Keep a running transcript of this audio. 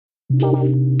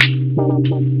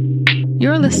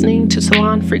You're listening to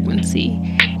Salon Frequency,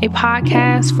 a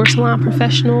podcast for salon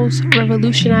professionals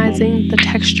revolutionizing the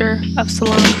texture of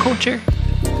salon culture.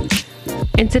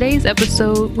 In today's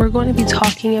episode, we're going to be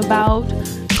talking about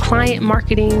client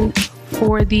marketing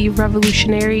for the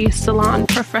revolutionary salon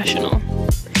professional.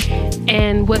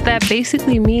 And what that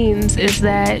basically means is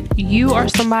that you are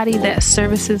somebody that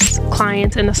services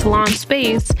clients in a salon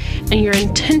space, and you're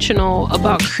intentional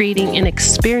about creating an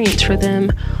experience for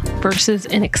them versus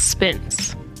an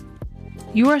expense.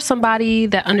 You are somebody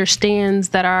that understands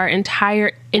that our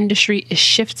entire industry is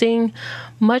shifting,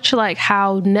 much like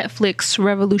how Netflix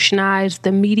revolutionized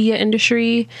the media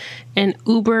industry and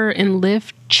Uber and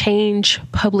Lyft changed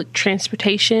public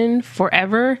transportation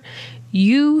forever.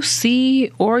 You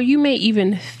see, or you may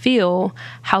even feel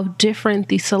how different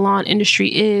the salon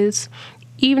industry is,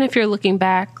 even if you're looking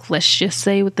back, let's just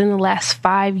say within the last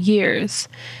 5 years,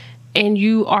 and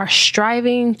you are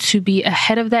striving to be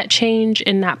ahead of that change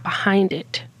and not behind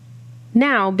it.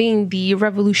 Now, being the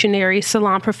revolutionary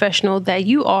salon professional that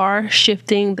you are,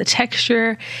 shifting the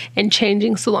texture and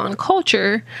changing salon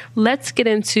culture, let's get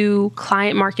into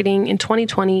client marketing in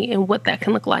 2020 and what that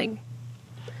can look like.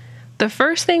 The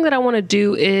first thing that I want to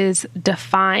do is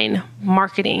define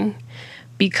marketing,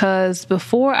 because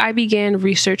before I began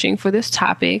researching for this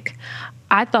topic,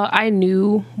 I thought I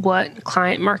knew what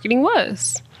client marketing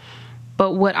was.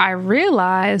 But what I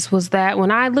realized was that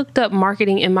when I looked up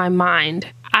marketing in my mind,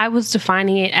 I was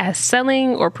defining it as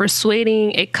selling or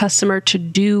persuading a customer to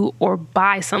do or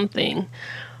buy something.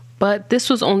 But this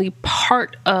was only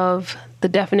part of the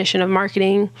definition of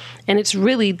marketing, and it's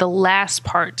really the last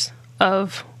part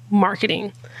of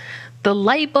marketing. The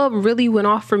light bulb really went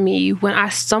off for me when I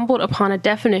stumbled upon a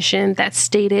definition that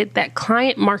stated that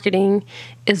client marketing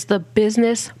is the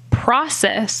business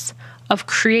process of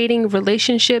creating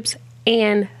relationships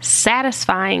and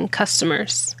satisfying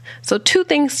customers. So 2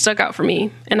 things stuck out for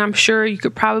me, and I'm sure you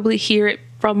could probably hear it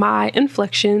from my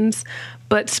inflections,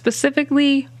 but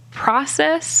specifically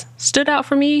process stood out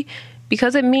for me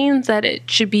because it means that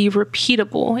it should be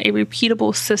repeatable, a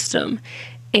repeatable system.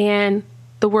 And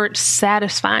the word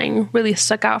satisfying really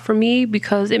stuck out for me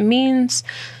because it means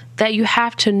that you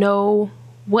have to know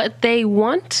what they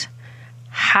want,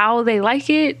 how they like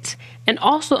it, and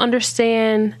also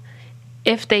understand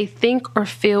if they think or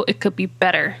feel it could be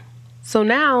better. So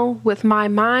now, with my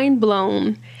mind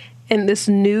blown in this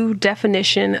new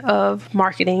definition of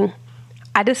marketing,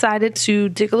 I decided to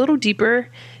dig a little deeper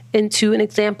into an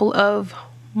example of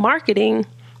marketing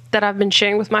that I've been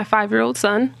sharing with my 5-year-old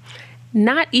son,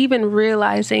 not even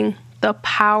realizing the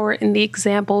power in the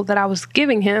example that I was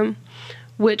giving him,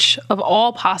 which of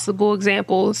all possible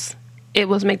examples, it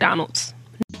was McDonald's.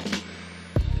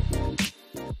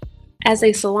 As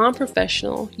a salon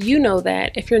professional, you know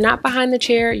that if you're not behind the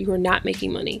chair, you are not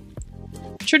making money.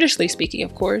 Traditionally speaking,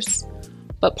 of course,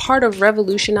 but part of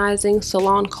revolutionizing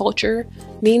salon culture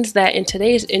means that in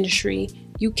today's industry,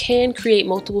 you can create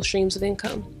multiple streams of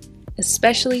income,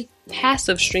 especially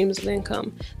passive streams of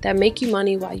income that make you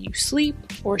money while you sleep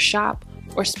or shop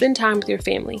or spend time with your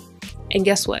family. And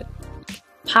guess what?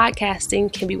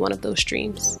 Podcasting can be one of those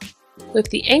streams. With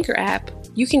the Anchor app,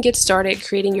 you can get started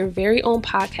creating your very own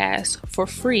podcast for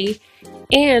free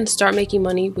and start making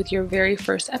money with your very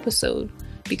first episode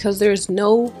because there's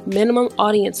no minimum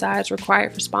audience size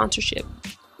required for sponsorship.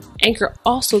 Anchor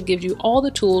also gives you all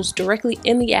the tools directly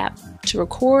in the app to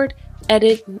record,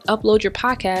 edit, and upload your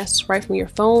podcasts right from your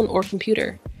phone or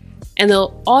computer. And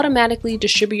they'll automatically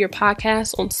distribute your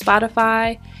podcast on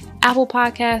Spotify, Apple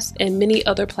Podcasts, and many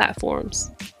other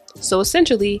platforms. So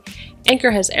essentially,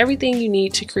 Anchor has everything you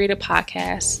need to create a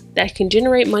podcast that can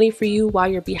generate money for you while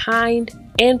you're behind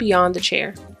and beyond the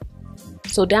chair.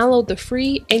 So download the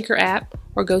free Anchor app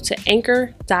or go to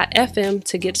anchor.fm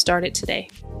to get started today.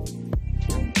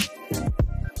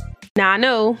 Now I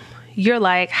know you're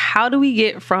like, how do we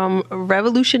get from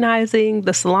revolutionizing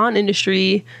the salon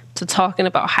industry to talking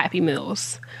about Happy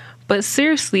Meals? But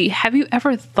seriously, have you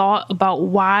ever thought about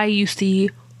why you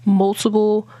see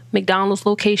multiple McDonald's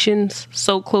locations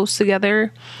so close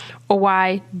together, or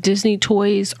why Disney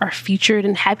toys are featured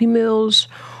in Happy Meals,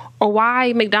 or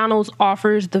why McDonald's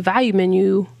offers the value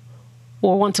menu,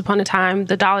 or once upon a time,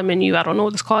 the dollar menu? I don't know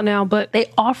what it's called now, but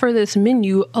they offer this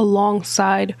menu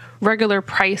alongside regular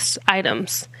priced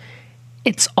items.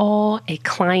 It's all a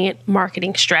client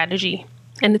marketing strategy,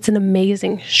 and it's an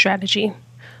amazing strategy.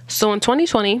 So in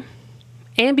 2020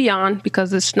 and beyond,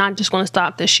 because it's not just going to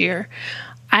stop this year,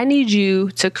 I need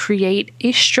you to create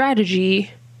a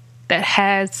strategy that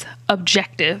has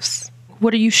objectives.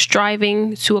 What are you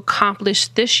striving to accomplish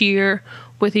this year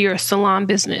with your salon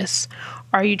business?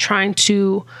 Are you trying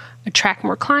to attract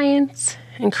more clients,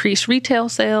 increase retail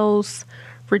sales,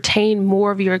 retain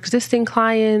more of your existing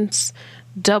clients,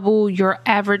 double your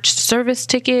average service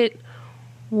ticket?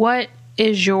 What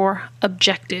is your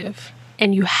objective?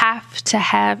 And you have to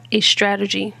have a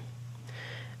strategy.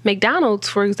 McDonald's,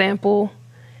 for example,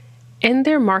 in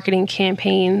their marketing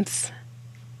campaigns,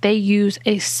 they use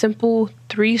a simple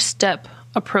 3-step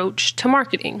approach to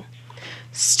marketing.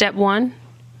 Step 1,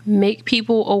 make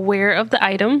people aware of the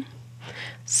item.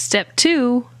 Step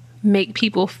 2, make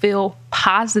people feel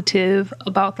positive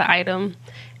about the item.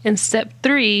 And step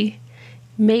 3,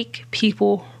 make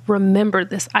people remember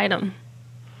this item.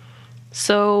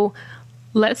 So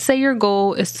let's say your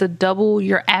goal is to double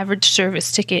your average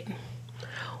service ticket.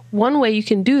 One way you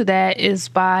can do that is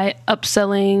by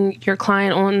upselling your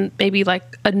client on maybe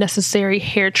like a necessary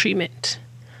hair treatment.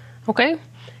 Okay?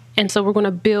 And so we're going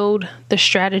to build the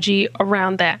strategy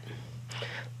around that.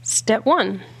 Step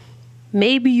 1,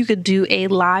 maybe you could do a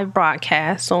live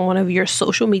broadcast on one of your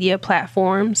social media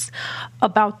platforms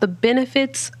about the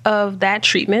benefits of that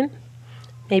treatment,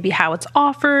 maybe how it's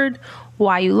offered,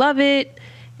 why you love it,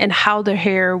 and how their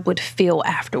hair would feel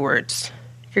afterwards.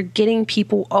 You're getting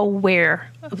people aware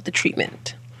of the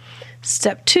treatment.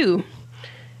 Step 2,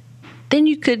 then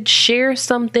you could share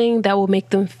something that will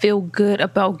make them feel good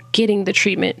about getting the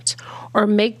treatment, or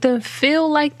make them feel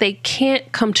like they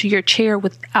can't come to your chair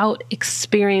without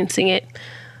experiencing it.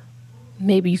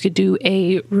 Maybe you could do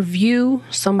a review,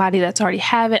 somebody that's already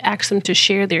have it, ask them to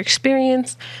share their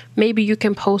experience. Maybe you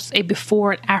can post a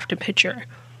before and after picture.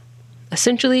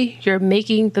 Essentially, you're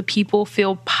making the people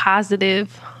feel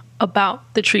positive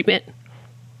about the treatment.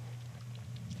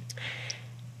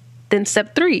 Then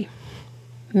step 3,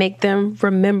 make them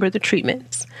remember the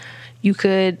treatments. You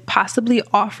could possibly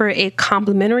offer a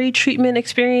complimentary treatment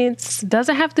experience.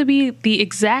 Doesn't have to be the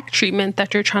exact treatment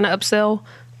that you're trying to upsell.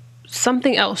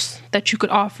 Something else that you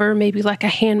could offer, maybe like a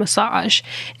hand massage,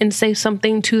 and say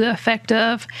something to the effect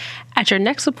of, at your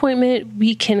next appointment,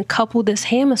 we can couple this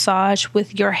hand massage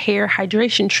with your hair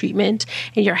hydration treatment,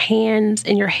 and your hands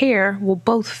and your hair will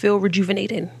both feel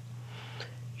rejuvenated.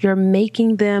 You're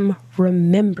making them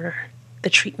remember the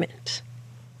treatment.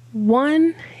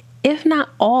 One, if not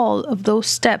all of those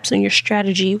steps in your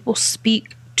strategy will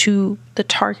speak to the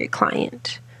target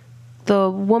client, the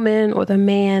woman or the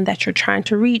man that you're trying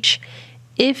to reach,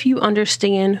 if you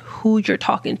understand who you're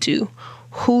talking to,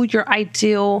 who your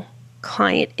ideal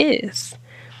client is.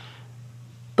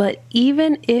 But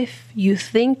even if you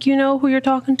think you know who you're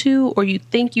talking to, or you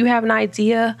think you have an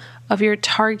idea of your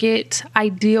target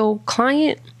ideal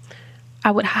client, I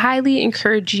would highly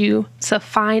encourage you to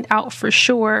find out for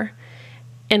sure.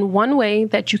 And one way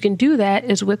that you can do that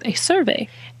is with a survey.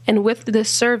 And with this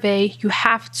survey, you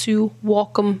have to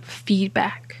welcome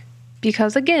feedback.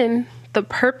 Because again, the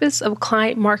purpose of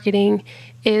client marketing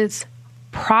is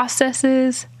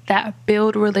processes that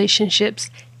build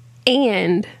relationships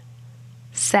and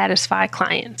satisfy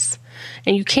clients.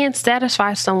 And you can't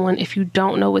satisfy someone if you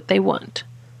don't know what they want.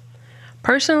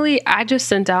 Personally, I just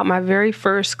sent out my very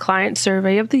first client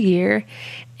survey of the year,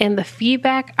 and the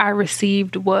feedback I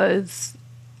received was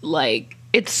like,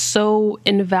 it's so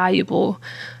invaluable.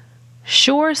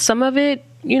 Sure, some of it,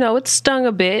 it stung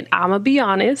a bit, I'm gonna be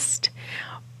honest,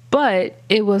 but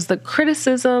it was the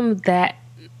criticism that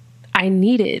I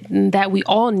needed and that we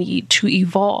all need to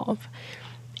evolve.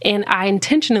 And I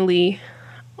intentionally,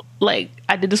 I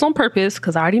did this on purpose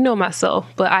because I already know myself,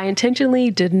 but I intentionally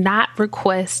did not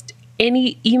request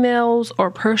any emails or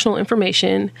personal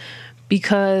information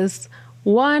because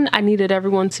 1, I needed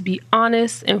everyone to be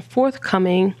honest and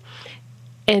forthcoming.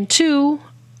 And 2,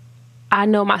 I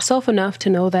know myself enough to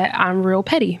know that I'm real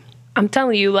petty. I'm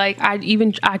telling you, I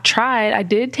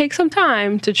did take some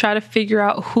time to try to figure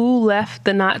out who left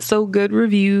the not so good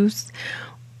reviews,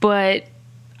 but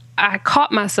I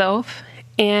caught myself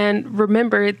and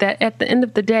remembered that at the end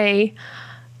of the day,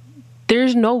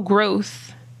 there's no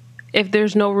growth if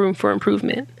there's no room for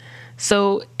improvement.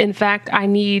 So in fact, I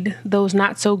need those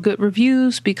not so good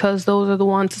reviews because those are the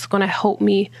ones that's going to help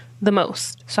me the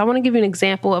most. So I want to give you an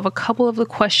example of a couple of the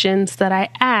questions that I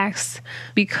asked,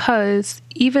 because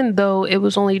even though it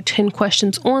was only 10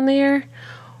 questions on there,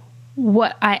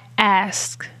 what I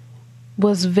asked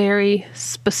was very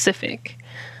specific.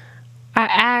 I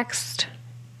asked,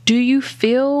 do you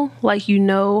feel like you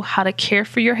know how to care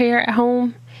for your hair at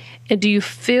home? And do you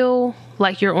feel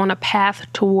like you're on a path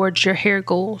towards your hair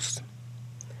goals?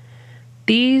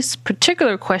 These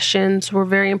particular questions were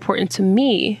very important to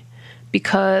me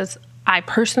because I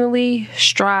personally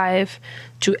strive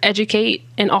to educate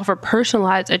and offer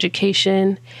personalized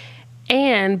education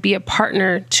and be a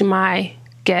partner to my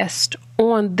guest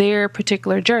on their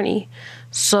particular journey.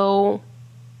 So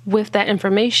with that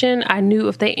information, I knew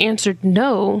if they answered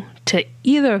no to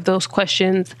either of those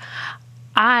questions,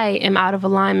 I am out of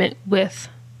alignment with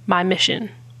my mission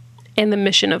and the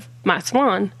mission of my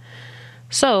salon.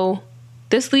 So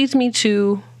this leads me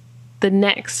to the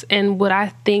next and what I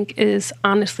think is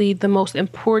honestly the most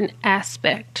important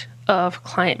aspect of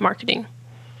client marketing: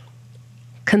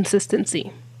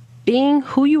 consistency. Being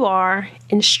who you are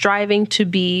and striving to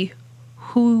be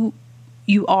who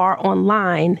you are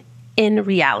online in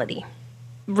reality.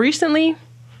 Recently,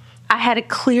 I had a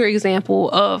clear example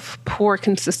of poor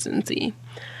consistency.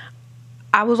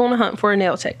 I was on a hunt for a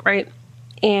nail tech, right?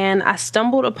 And I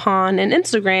stumbled upon an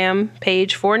Instagram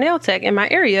page for a nail tech in my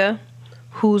area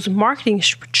whose marketing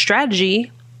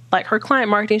strategy, like her client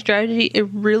marketing strategy, it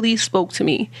really spoke to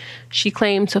me. She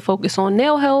claimed to focus on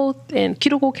nail health and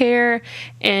cuticle care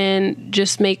and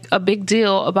just make a big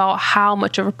deal about how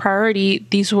much of a priority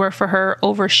these were for her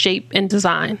over shape and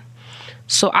design.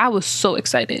 So I was so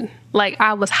excited. Like,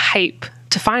 I was hype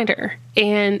to find her.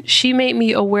 And she made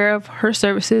me aware of her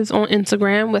services on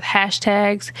Instagram with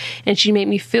hashtags, and she made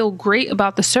me feel great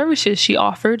about the services she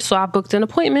offered. So I booked an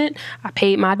appointment. I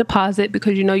paid my deposit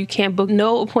because, you can't book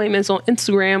no appointments on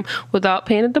Instagram without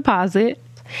paying a deposit.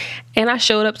 And I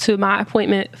showed up to my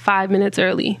appointment 5 minutes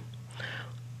early.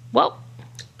 Well,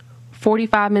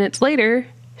 45 minutes later,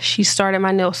 she started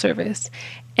my nail service,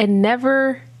 and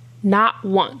never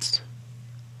once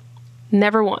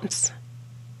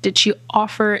did she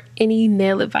offer any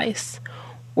nail advice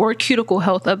or cuticle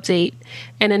health update.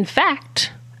 And in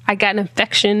fact, I got an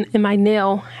infection in my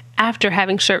nail after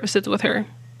having services with her.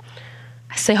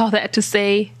 I say all that to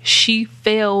say she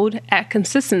failed at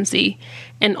consistency.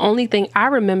 And the only thing I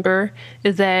remember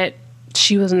is that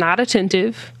she was not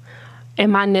attentive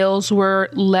and my nails were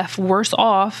left worse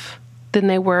off than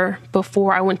they were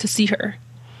before I went to see her.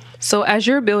 So as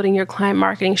you're building your client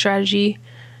marketing strategy,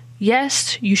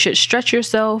 yes, you should stretch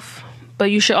yourself, but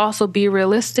you should also be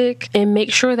realistic and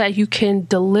make sure that you can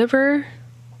deliver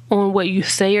on what you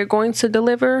say you're going to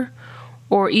deliver,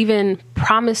 or even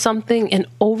promise something and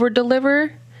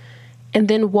over-deliver, and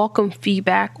then welcome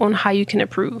feedback on how you can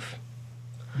improve.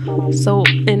 So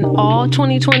in all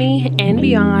 2020 and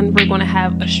beyond, we're going to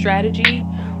have a strategy,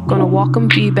 we're going to welcome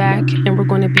feedback, and we're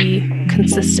going to be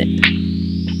consistent.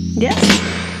 Yes.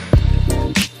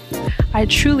 I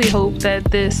truly hope that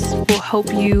this will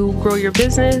help you grow your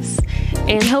business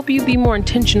and help you be more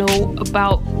intentional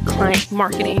about client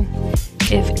marketing.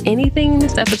 If anything in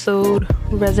this episode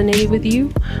resonated with you,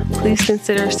 please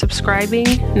consider subscribing,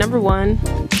 number 1.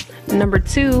 Number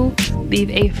 2, leave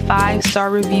a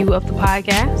 5-star review of the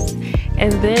podcast,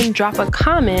 and then drop a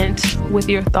comment with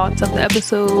your thoughts of the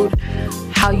episode,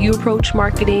 how you approach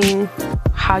marketing,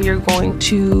 how you're going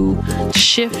to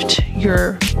shift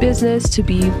your business to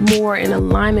be more in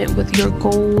alignment with your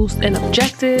goals and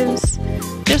objectives.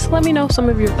 Just let me know some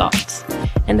of your thoughts.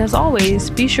 And as always,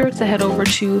 be sure to head over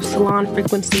to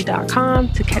salonfrequency.com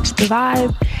to catch the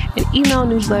vibe, an email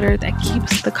newsletter that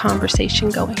keeps the conversation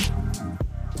going.